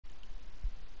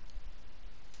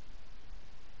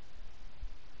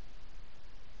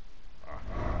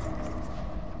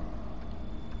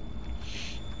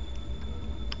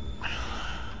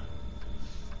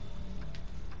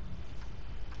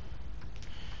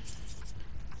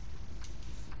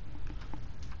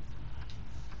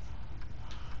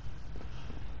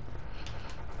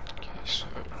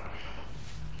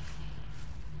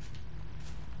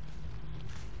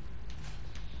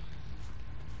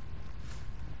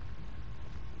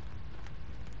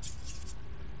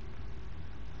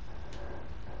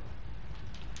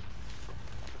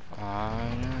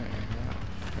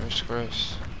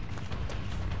Chris?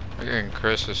 Freaking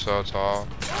Chris is so tall.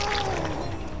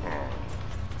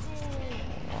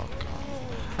 Oh,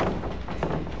 God.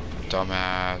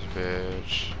 Dumbass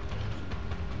bitch.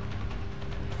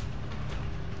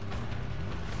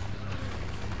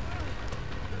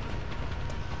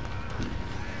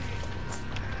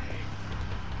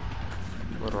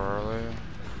 What are they?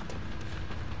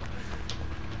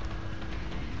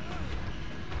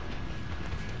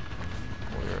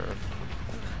 Weird.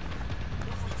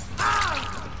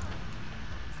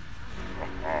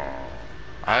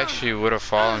 I actually would have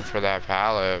fallen for that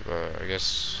pallet, but I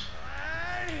guess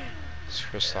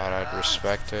Chris thought I'd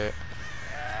respect it.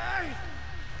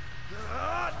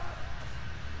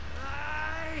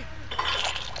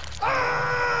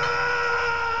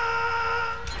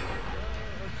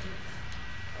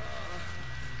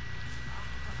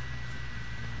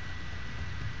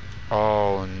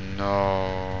 Oh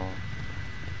no.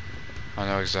 I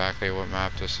know exactly what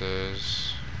map this is.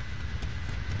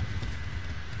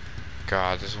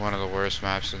 God, this is one of the worst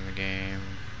maps in the game.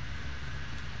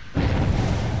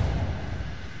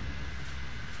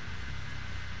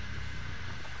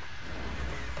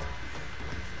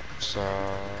 So...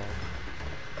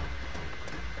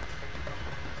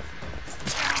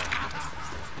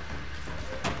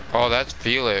 Oh, that's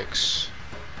Felix.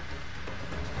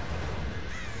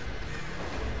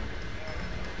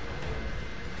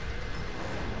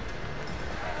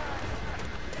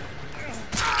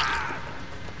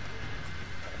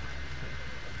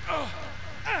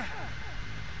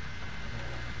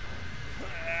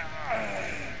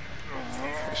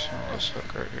 Let's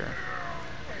hook right here.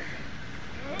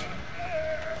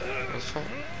 What the fuck?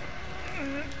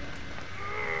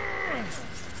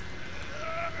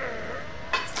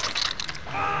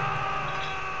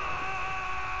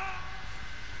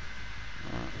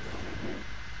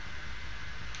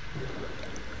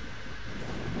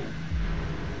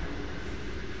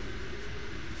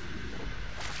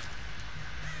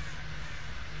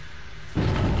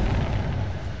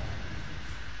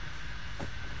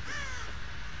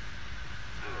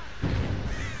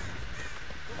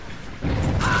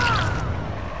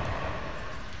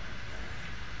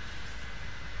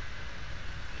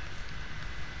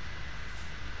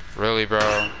 Really,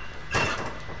 bro?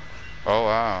 Oh,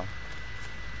 wow.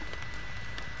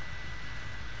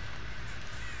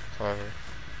 Clever.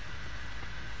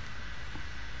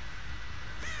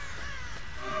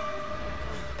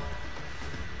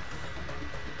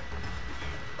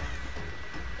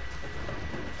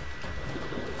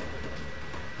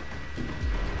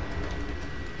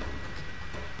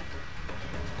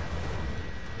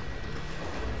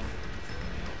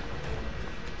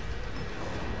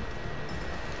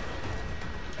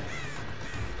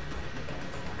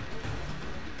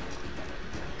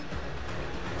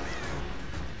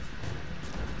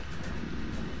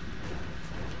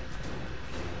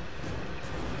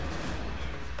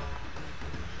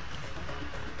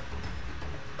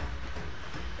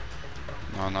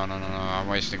 No, I'm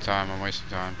wasting time,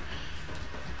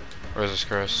 Where's this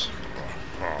Chris?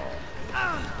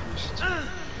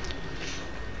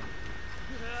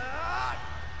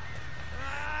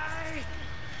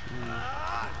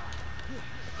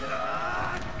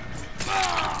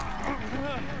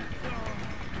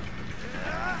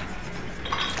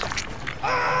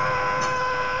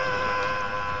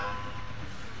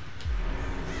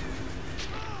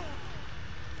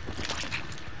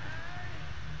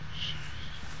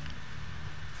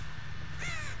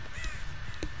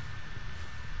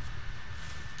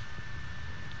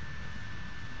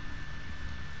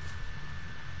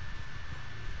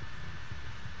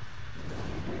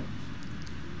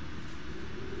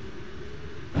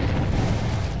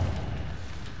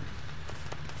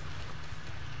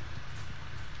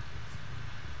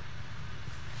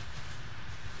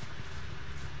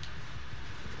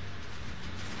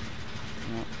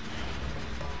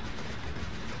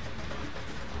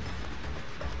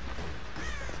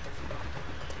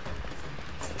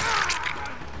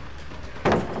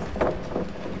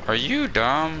 Are you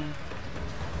dumb?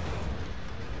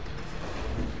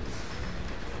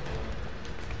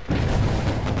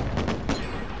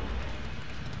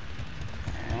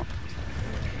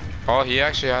 Oh, he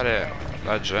actually had it.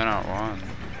 That gen at one.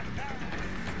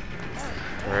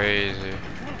 Crazy.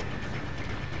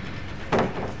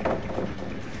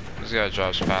 This guy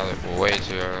drops pallet way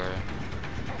too early.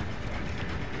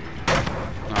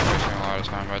 Not wasting a lot of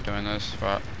time by doing this,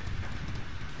 but.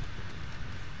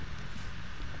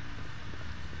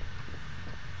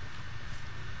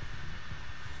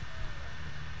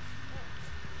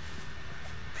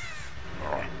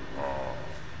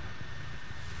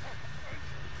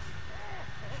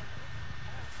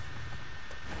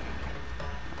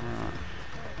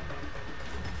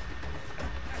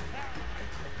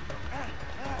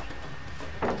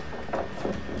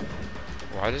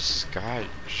 Why does this guy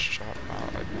shot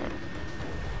out like that?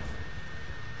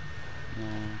 No.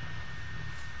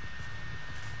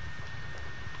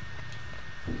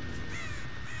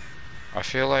 I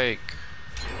feel like...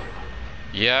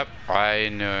 Yep, I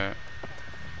knew it.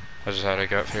 I just had a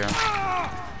gut feeling.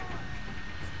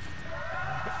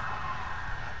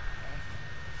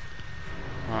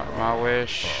 My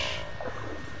wish.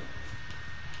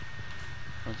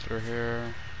 Go through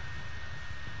here.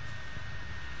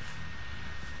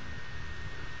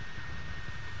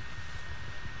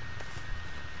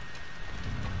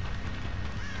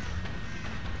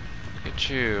 Look at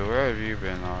you. Where have you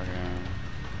been all game?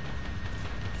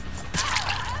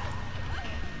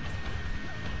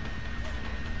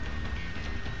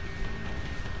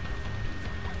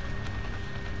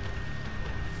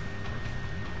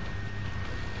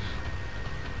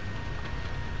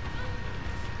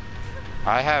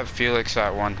 I have Felix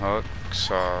at one hook,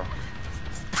 so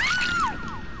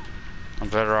I'm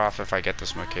better off if I get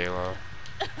this Michaela.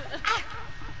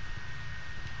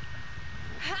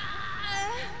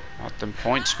 Want them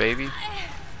points, baby.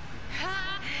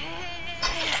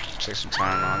 Take some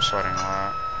time now, I'm sweating a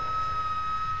lot.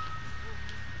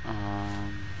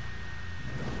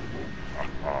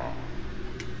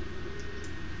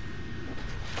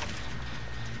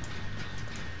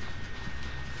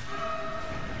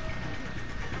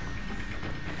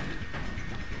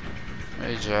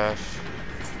 Hey Jeff.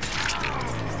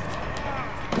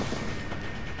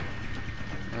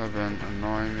 You've been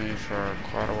annoying me for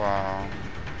quite a while.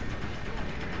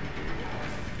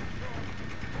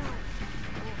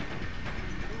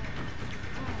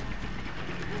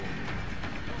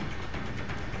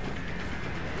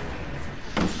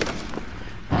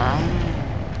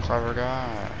 Clever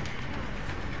guy.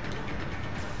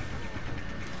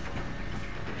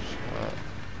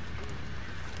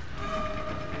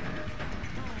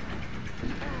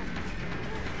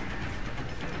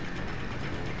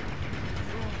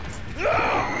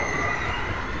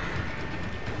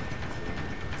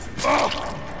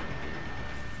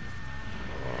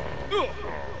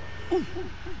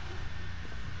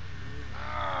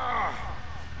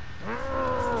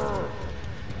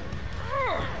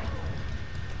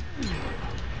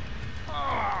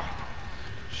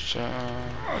 Shut.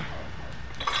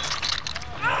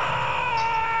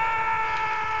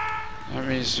 That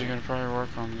means you can probably work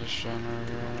on this generator.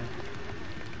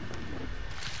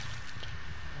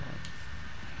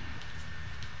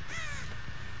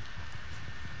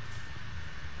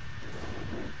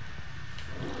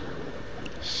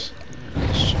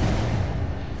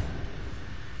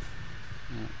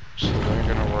 So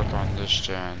they're gonna work on this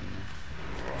gen.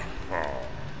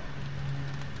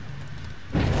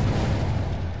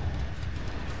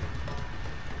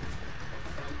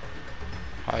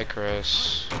 Hi,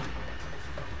 Chris.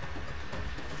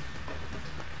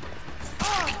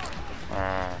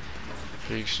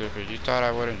 Big stupid. You thought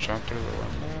I wouldn't jump through the window?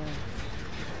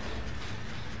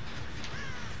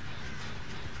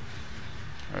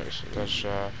 Alright, so that's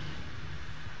Jeff.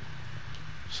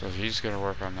 So he's gonna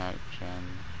work on that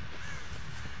gen.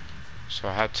 So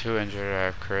I have 2 injured. I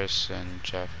have Chris and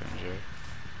Jeff injured.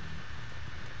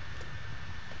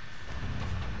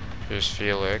 Here's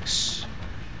Felix.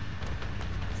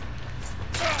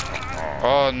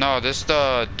 Oh no, this is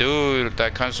the dude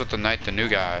that comes with the knight, the new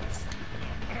guy.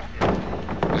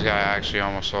 This guy actually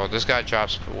almost sold. This guy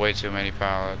drops way too many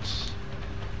pallets.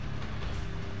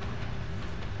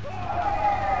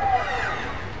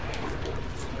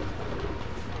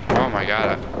 Oh my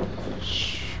god.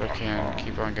 I can't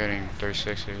keep on getting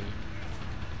 360.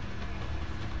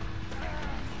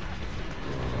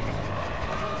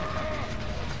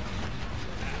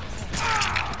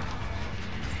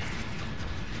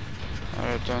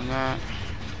 I've done that.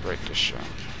 Break this shot.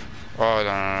 Oh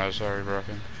no, it's already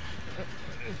broken.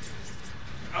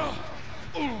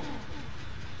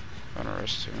 Don't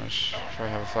risk too much. If I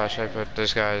have a flashlight, but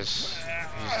this guy's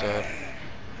he's dead.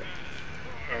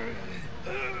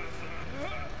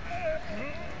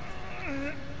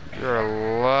 You're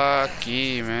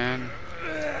lucky, man.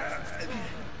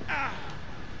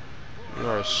 You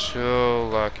are so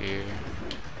lucky.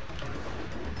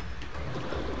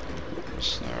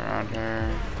 Snare around here.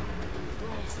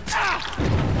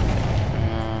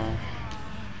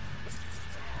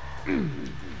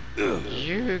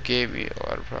 You gave me a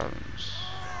lot of problems.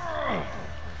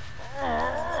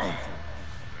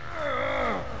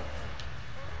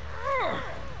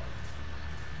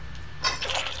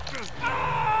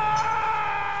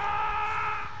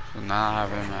 So now I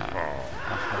have him at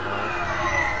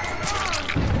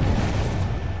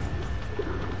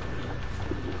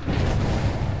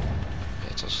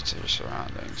attention to your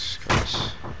surroundings,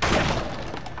 cause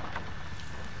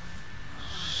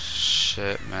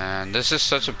shit, man, this is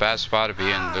such a bad spot to be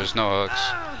in. There's no hooks.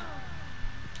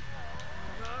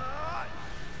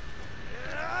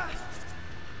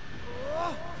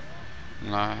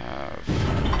 And I have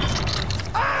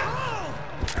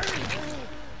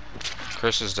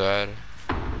Chris is dead.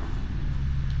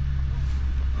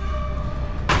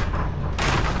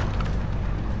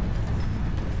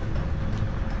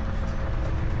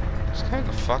 This guy in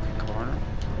the fucking corner.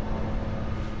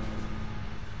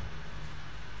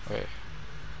 Wait.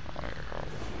 Oh, I got called.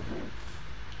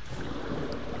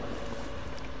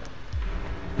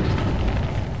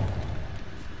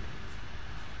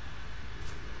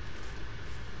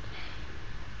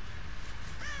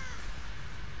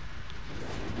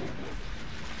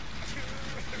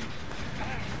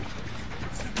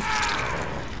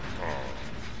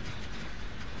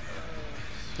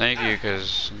 Thank you,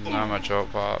 because not much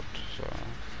ult popped, so.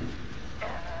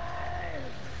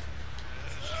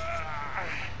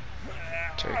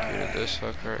 Take you to this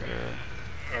hook right here.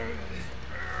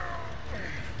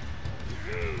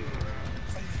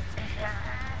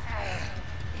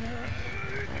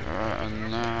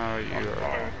 And now you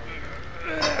are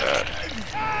dead.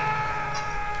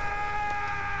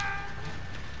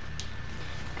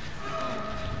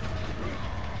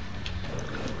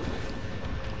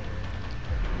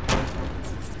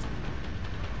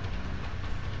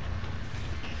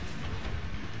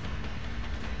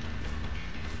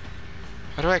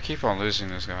 How do I keep on losing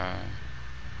this guy?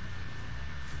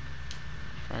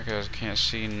 I guys can't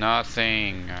see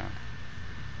nothing. Get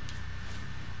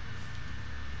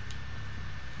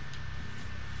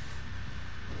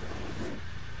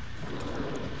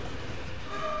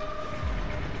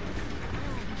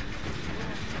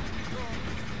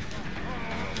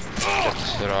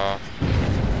this shit off.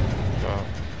 Bro.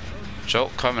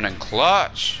 Jolt coming in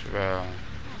clutch, bro.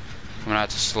 I'm gonna have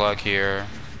to slug here.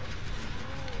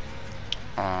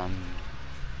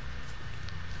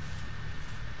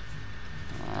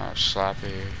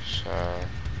 Sloppy, so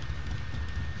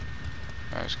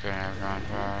that's gonna have ground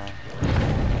power.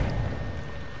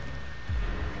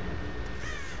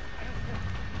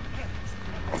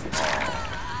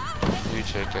 You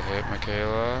take the hit,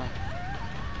 Michaela.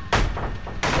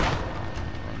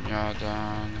 When y'all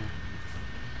down.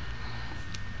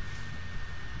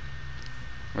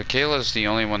 Michaela's the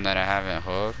only one that I haven't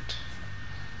hooked.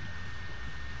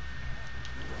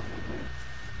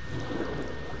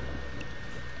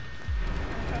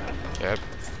 Yep.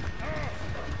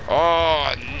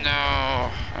 Oh no!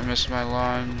 I missed my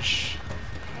lunge.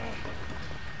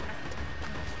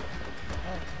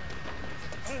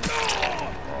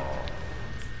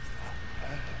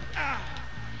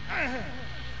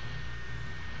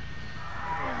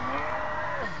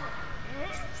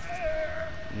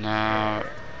 Now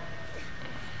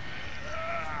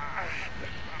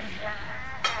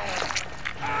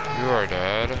you are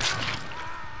dead.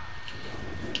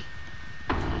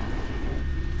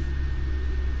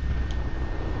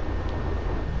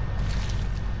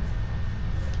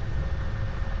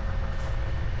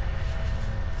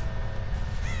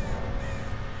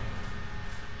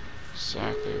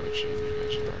 Exactly what you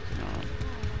guys are working on.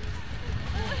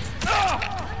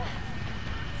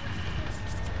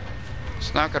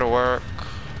 It's not gonna work.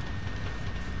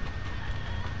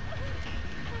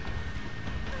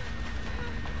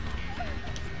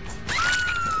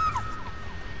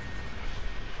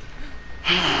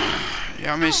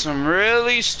 Y'all made some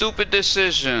really stupid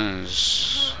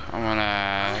decisions. I'm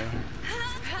gonna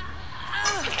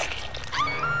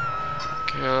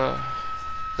kill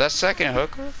that second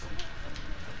hooker.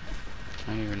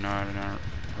 I don't even know how to not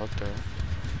hook her.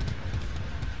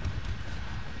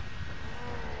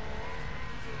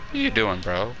 What are you doing,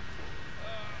 bro?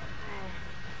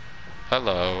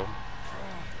 Hello.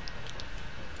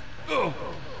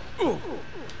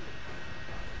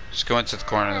 Just go into the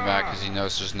corner of the back because he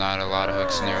knows there's not a lot of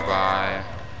hooks nearby.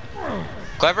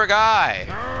 Clever guy!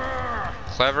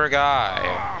 Clever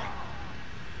guy.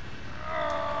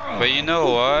 But you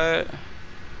know what?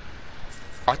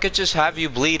 I could just have you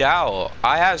bleed out.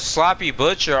 I have Sloppy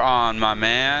Butcher on, my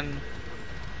man.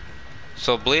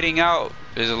 So bleeding out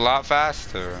is a lot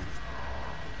faster.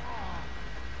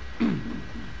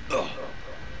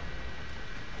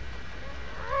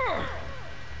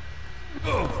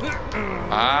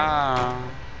 Ah.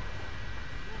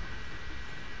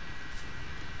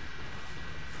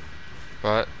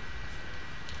 But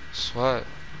guess what?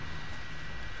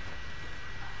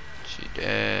 She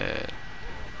did.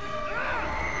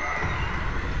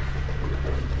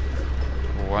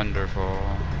 Wonderful.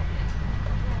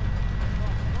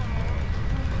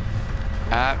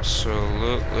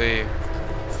 Absolutely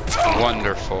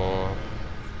wonderful.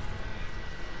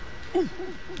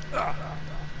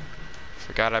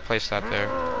 Forgot I placed that there.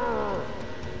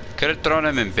 Could have thrown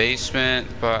him in basement,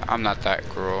 but I'm not that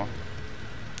cruel.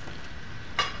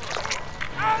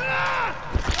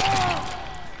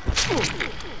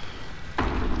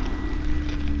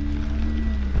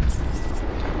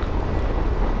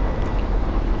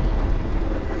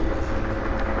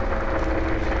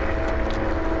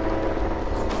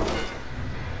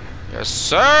 Yes,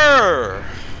 sir!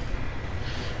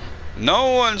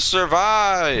 No one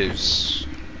survives!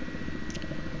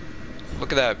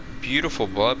 Look at that beautiful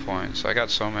blood points. I got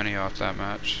so many off that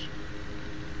match.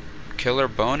 Killer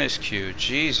bonus queue.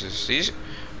 Jesus.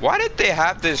 Why did they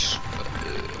have this,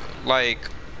 like,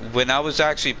 when I was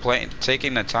actually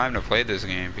taking the time to play this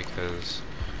game? Because,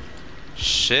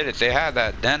 shit, if they had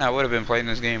that then, I would have been playing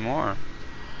this game more.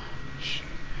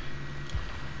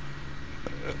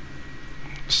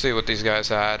 Let's see what these guys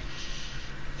had.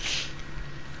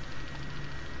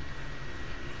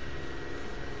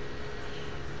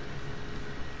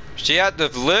 She had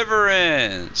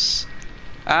deliverance.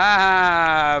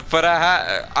 Ah, but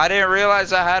I didn't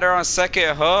realize I had her on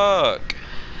second hook.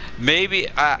 Maybe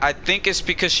I think it's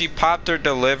because she popped her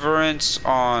deliverance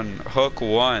on hook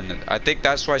 1. I think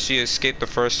that's why she escaped the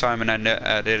first time and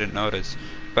I didn't notice.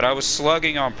 But I was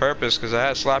slugging on purpose because I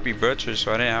had sloppy butchers,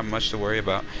 so I didn't have much to worry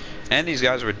about. And these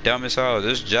guys were dumb as hell.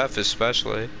 This Jeff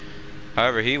especially.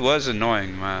 However, he was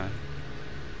annoying, man.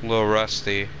 A little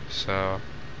rusty, so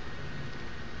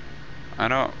I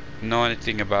don't know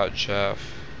anything about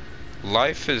Jeff.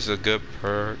 Life is a good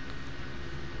perk.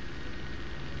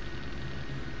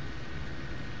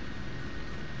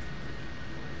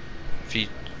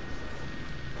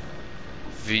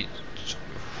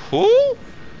 Who?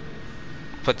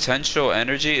 Potential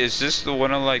energy? Is this the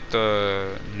one of like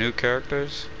the new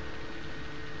characters?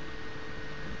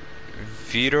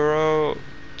 Vitero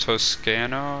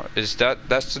Toscano? Is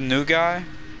that's the new guy?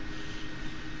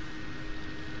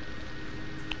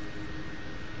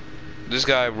 This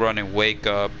guy running Wake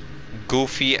Up.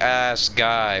 Goofy ass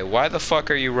guy. Why the fuck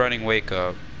are you running Wake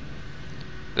Up?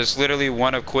 That's literally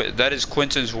one of that is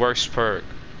Quentin's worst perk.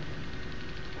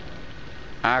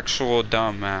 Actual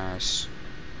dumbass.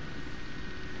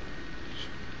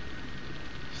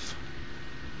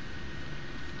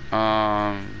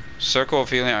 Circle of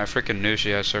Healing. I freaking knew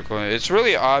she had Circle. It's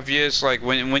really obvious. Like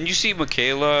when you see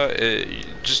Michaela,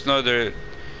 just know they're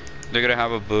gonna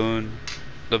have a boon.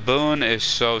 The boon is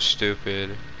so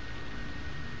stupid.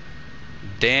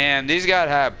 Damn, these guys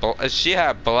had. She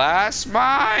had Blast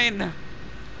Mine.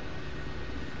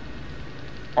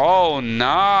 Oh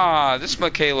nah, this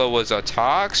Michaela was a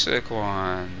toxic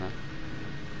one.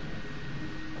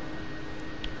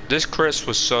 This Chris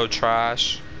was so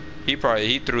trash. He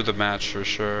threw the match for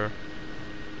sure.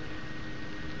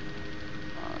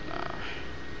 Oh, no.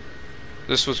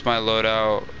 This was my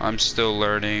loadout. I'm still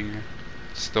learning,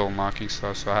 still unlocking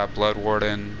stuff. So I have Blood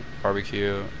Warden,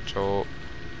 Barbecue, Jolt,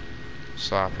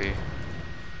 Sloppy.